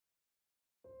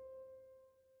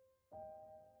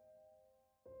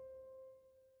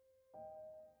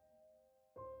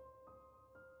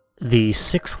The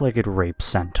Six-Legged R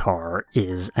Centaur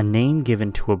is a name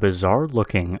given to a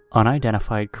bizarre-looking,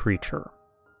 unidentified creature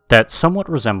that somewhat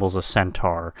resembles a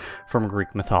centaur from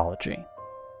Greek mythology.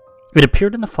 It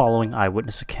appeared in the following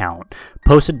eyewitness account,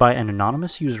 posted by an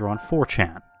anonymous user on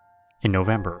 4chan in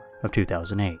November of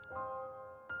 2008.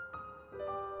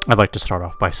 I'd like to start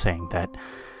off by saying that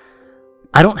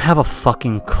I don't have a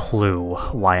fucking clue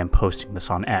why I'm posting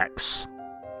this on X,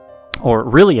 or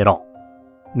really at all.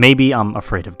 Maybe I'm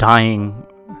afraid of dying,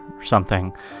 or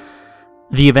something.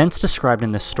 The events described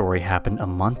in this story happened a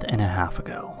month and a half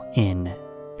ago in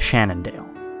Shenandoah.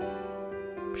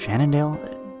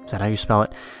 Shenandoah? Is that how you spell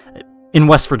it? In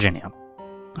West Virginia.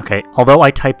 Okay, although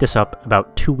I typed this up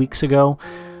about 2 weeks ago,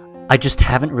 I just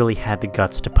haven't really had the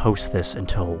guts to post this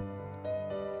until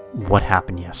what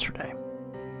happened yesterday.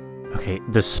 Okay,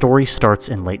 the story starts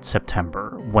in late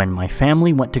September, when my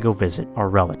family went to go visit our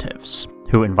relatives,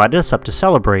 who invited us up to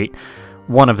celebrate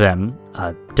one of them,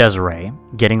 Desiree,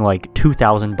 getting like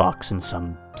 $2,000 in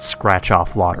some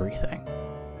scratch-off lottery thing.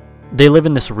 They live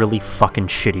in this really fucking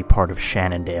shitty part of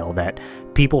Shenandoah that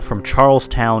people from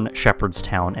Charlestown,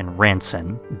 Shepherdstown, and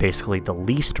Ranson, basically the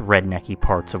least rednecky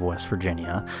parts of West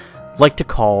Virginia, like to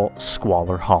call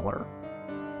Squalor Holler.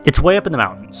 It's way up in the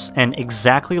mountains, and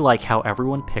exactly like how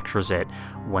everyone pictures it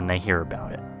when they hear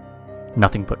about it.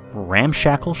 Nothing but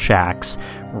ramshackle shacks,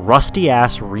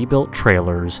 rusty-ass rebuilt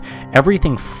trailers,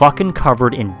 everything fucking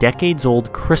covered in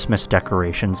decades-old Christmas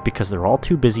decorations because they're all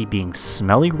too busy being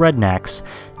smelly rednecks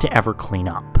to ever clean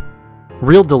up.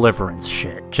 Real deliverance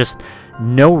shit, just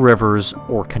no rivers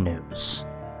or canoes.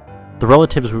 The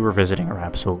relatives we were visiting are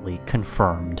absolutely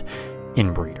confirmed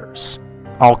inbreeders.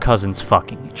 All cousins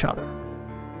fucking each other.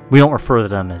 We don't refer to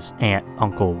them as aunt,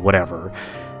 uncle, whatever,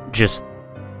 just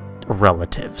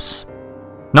relatives.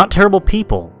 Not terrible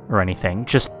people or anything,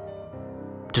 just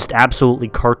absolutely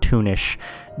cartoonish,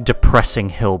 depressing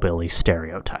hillbilly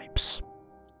stereotypes.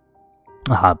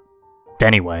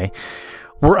 Anyway,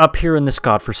 we're up here in this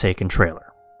godforsaken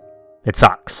trailer. It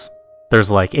sucks.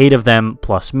 There's like 8 of them,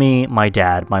 plus me, my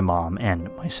dad, my mom,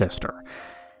 and my sister.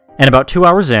 And about 2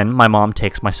 hours in, my mom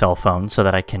takes my cell phone so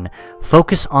that I can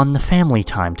focus on the family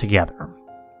time together.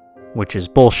 Which is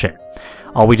bullshit.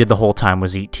 All we did the whole time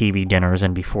was eat TV dinners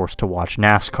and be forced to watch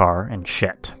NASCAR and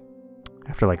shit.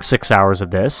 After like 6 hours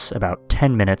of this, about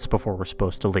 10 minutes before we're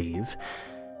supposed to leave,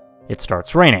 it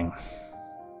starts raining.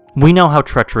 We know how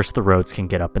treacherous the roads can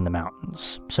get up in the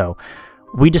mountains, so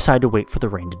we decide to wait for the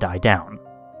rain to die down.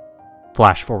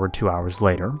 Flash forward 2 hours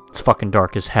later, it's fucking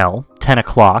dark as hell, 10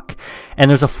 o'clock, and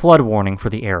there's a flood warning for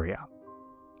the area.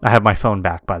 I have my phone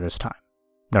back by this time.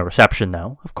 No reception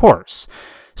though, of course.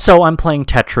 So I'm playing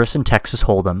Tetris and Texas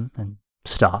Hold'em and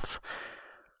stuff,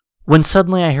 when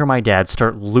suddenly I hear my dad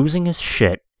start losing his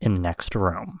shit in the next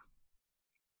room.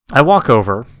 I walk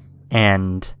over,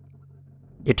 and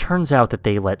it turns out that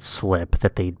they let slip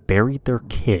that they'd buried their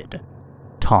kid,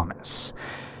 Thomas,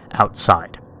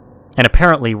 outside. And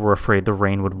apparently were afraid the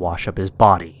rain would wash up his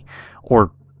body,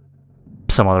 or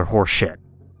some other horse shit.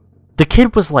 The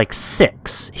kid was like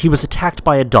 6, he was attacked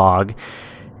by a dog,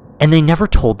 and they never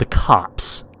told the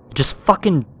cops. Just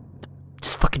fucking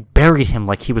buried him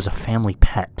like he was a family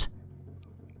pet.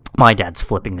 My dad's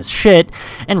flipping his shit,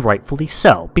 and rightfully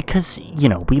so, because,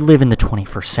 we live in the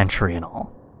 21st century and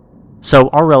all. So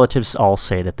our relatives all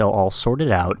say that they'll all sort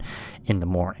it out in the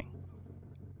morning.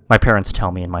 My parents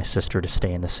tell me and my sister to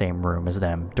stay in the same room as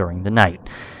them during the night,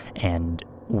 and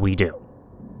we do.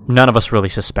 None of us really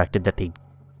suspected that they,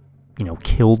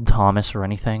 killed Thomas or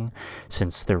anything,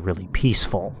 since they're really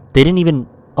peaceful. They didn't even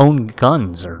own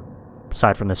guns, or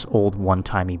aside from this old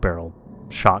one-timey barrel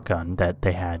shotgun that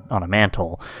they had on a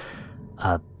mantle.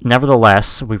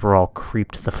 Nevertheless, we were all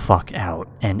creeped the fuck out,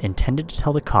 and intended to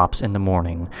tell the cops in the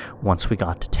morning once we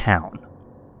got to town.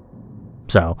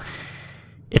 So,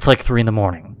 it's like 3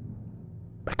 a.m.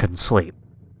 I couldn't sleep.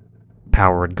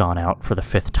 Power had gone out for the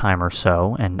 5th time or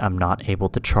so, and I'm not able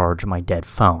to charge my dead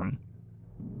phone.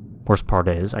 Worst part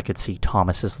is, I could see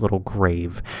Thomas's little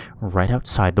grave right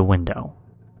outside the window.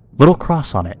 Little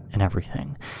cross on it and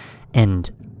everything. And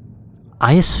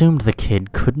I assumed the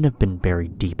kid couldn't have been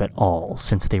buried deep at all,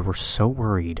 since they were so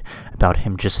worried about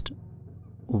him just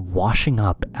washing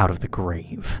up out of the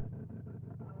grave.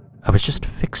 I was just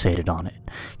fixated on it,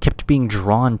 kept being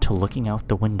drawn to looking out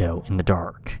the window in the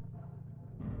dark.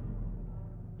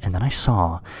 And then I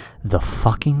saw the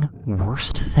fucking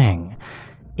worst thing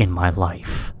in my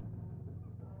life.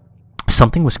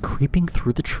 Something was creeping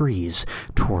through the trees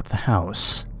toward the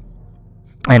house.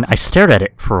 And I stared at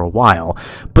it for a while,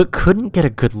 but couldn't get a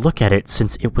good look at it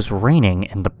since it was raining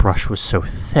and the brush was so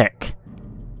thick.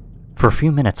 For a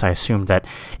few minutes, I assumed that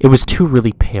it was two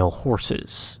really pale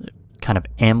horses, kind of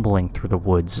ambling through the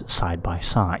woods side by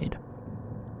side.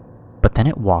 But then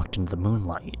it walked into the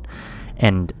moonlight,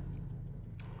 and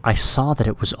I saw that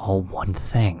it was all one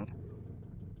thing.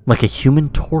 Like a human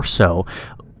torso,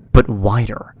 but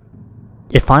wider.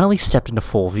 It finally stepped into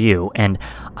full view, and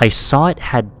I saw it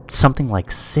had something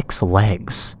like 6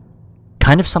 legs.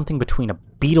 Kind of something between a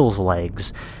beetle's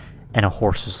legs and a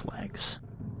horse's legs.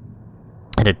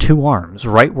 It had 2 arms,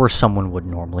 right where someone would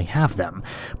normally have them,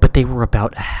 but they were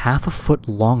about half a foot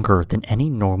longer than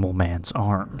any normal man's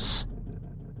arms.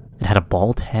 It had a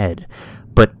bald head,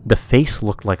 but the face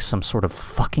looked like some sort of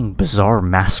fucking bizarre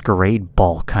masquerade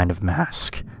ball kind of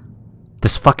mask.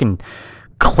 This fucking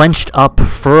clenched up,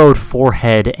 furrowed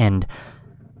forehead and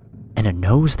a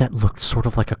nose that looked sort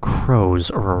of like a crow's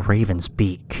or a raven's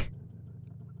beak.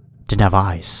 Didn't have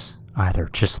eyes either,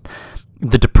 just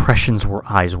the depressions where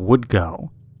eyes would go.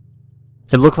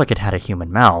 It looked like it had a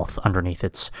human mouth underneath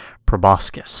its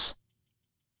proboscis.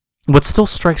 What still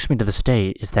strikes me to this day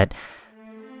is that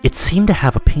it seemed to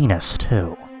have a penis,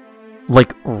 too.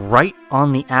 Like, right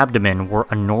on the abdomen where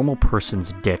a normal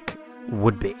person's dick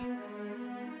would be.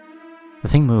 The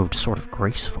thing moved sort of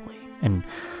gracefully, and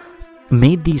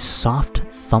made these soft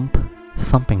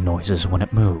thumping noises when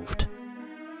it moved.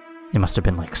 It must have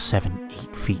been like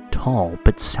 7-8 feet tall,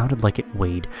 but sounded like it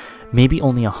weighed maybe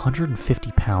only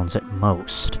 150 pounds at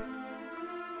most.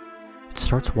 It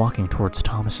starts walking towards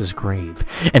Thomas's grave,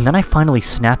 and then I finally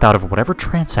snap out of whatever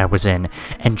trance I was in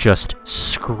and just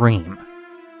scream.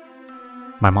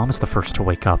 My mom is the first to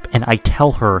wake up, and I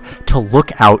tell her to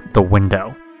look out the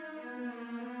window.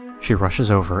 She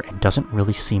rushes over and doesn't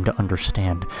really seem to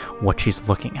understand what she's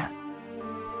looking at.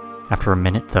 After a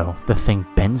minute, though, the thing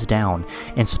bends down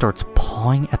and starts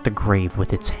pawing at the grave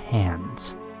with its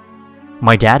hands.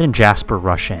 My dad and Jasper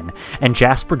rush in, and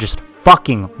Jasper just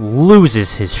fucking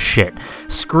loses his shit,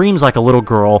 screams like a little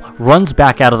girl, runs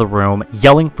back out of the room,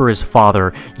 yelling for his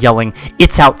father, yelling,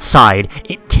 "It's outside!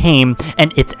 It came,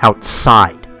 and it's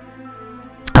outside!"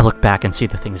 I look back and see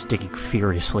the things digging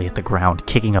furiously at the ground,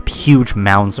 kicking up huge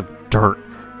mounds of dirt.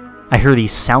 I hear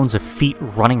these sounds of feet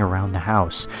running around the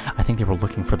house. I think they were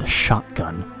looking for the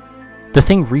shotgun. The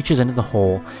thing reaches into the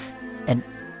hole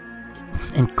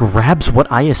and grabs what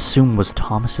I assume was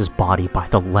Thomas's body by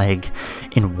the leg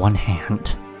in one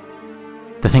hand.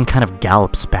 The thing kind of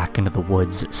gallops back into the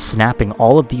woods, snapping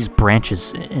all of these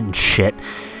branches and shit.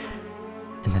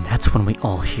 And then that's when we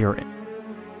all hear it.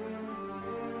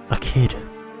 A kid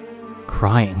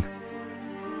crying.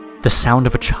 The sound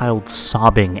of a child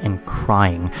sobbing and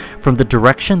crying from the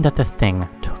direction that the thing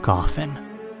took off in.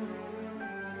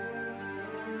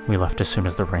 We left as soon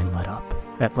as the rain let up,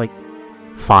 at like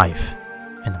 5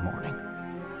 in the morning.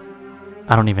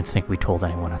 I don't even think we told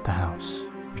anyone at the house.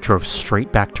 We drove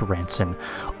straight back to Ranson,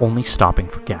 only stopping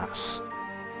for gas.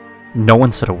 No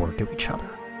one said a word to each other.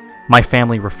 My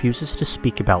family refuses to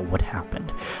speak about what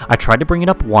happened. I tried to bring it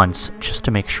up once, just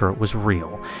to make sure it was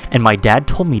real, and my dad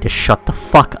told me to shut the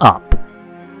fuck up.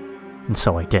 And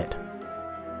so I did.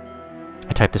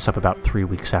 I typed this up about 3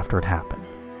 weeks after it happened,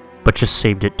 but just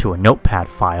saved it to a notepad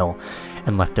file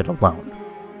and left it alone.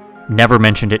 Never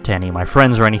mentioned it to any of my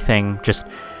friends or anything,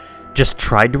 just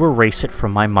tried to erase it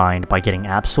from my mind by getting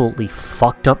absolutely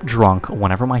fucked up drunk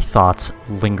whenever my thoughts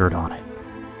lingered on it.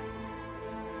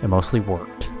 It mostly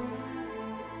worked.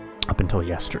 Up until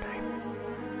yesterday.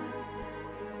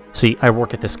 See, I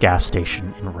work at this gas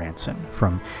station in Ranson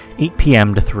from 8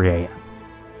 p.m. to 3 a.m.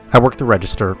 I work the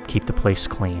register, keep the place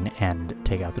clean, and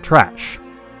take out the trash.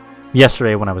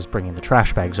 Yesterday, when I was bringing the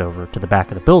trash bags over to the back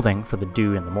of the building for the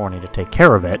dude in the morning to take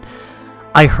care of it,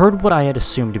 I heard what I had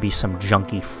assumed to be some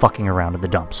junkie fucking around in the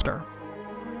dumpster.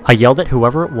 I yelled at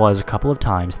whoever it was a couple of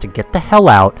times to get the hell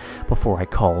out before I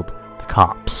called the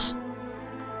cops.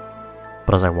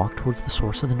 But as I walked towards the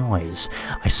source of the noise,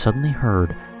 I suddenly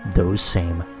heard those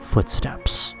same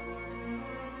footsteps.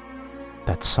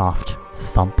 That soft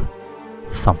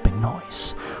thumping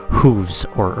noise. Hooves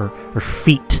or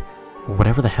feet, or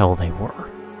whatever the hell they were.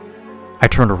 I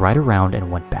turned right around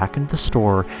and went back into the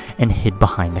store and hid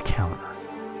behind the counter.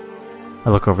 I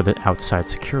look over the outside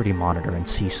security monitor and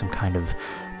see some kind of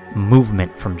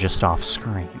movement from just off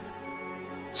screen.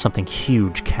 Something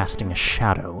huge casting a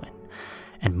shadow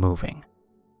and moving.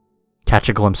 Catch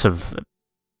a glimpse of,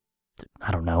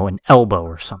 I don't know, an elbow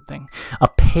or something. A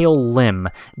pale limb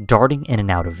darting in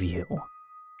and out of view.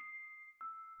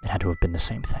 It had to have been the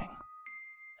same thing.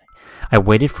 I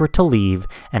waited for it to leave,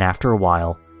 and after a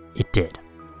while, it did.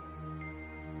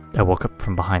 I woke up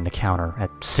from behind the counter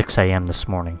at 6 a.m. this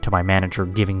morning to my manager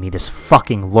giving me this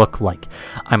fucking look like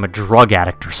I'm a drug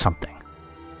addict or something.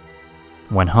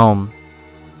 went home,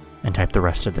 and typed the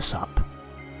rest of this up.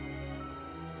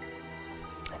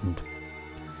 And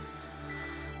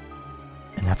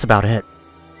that's about it.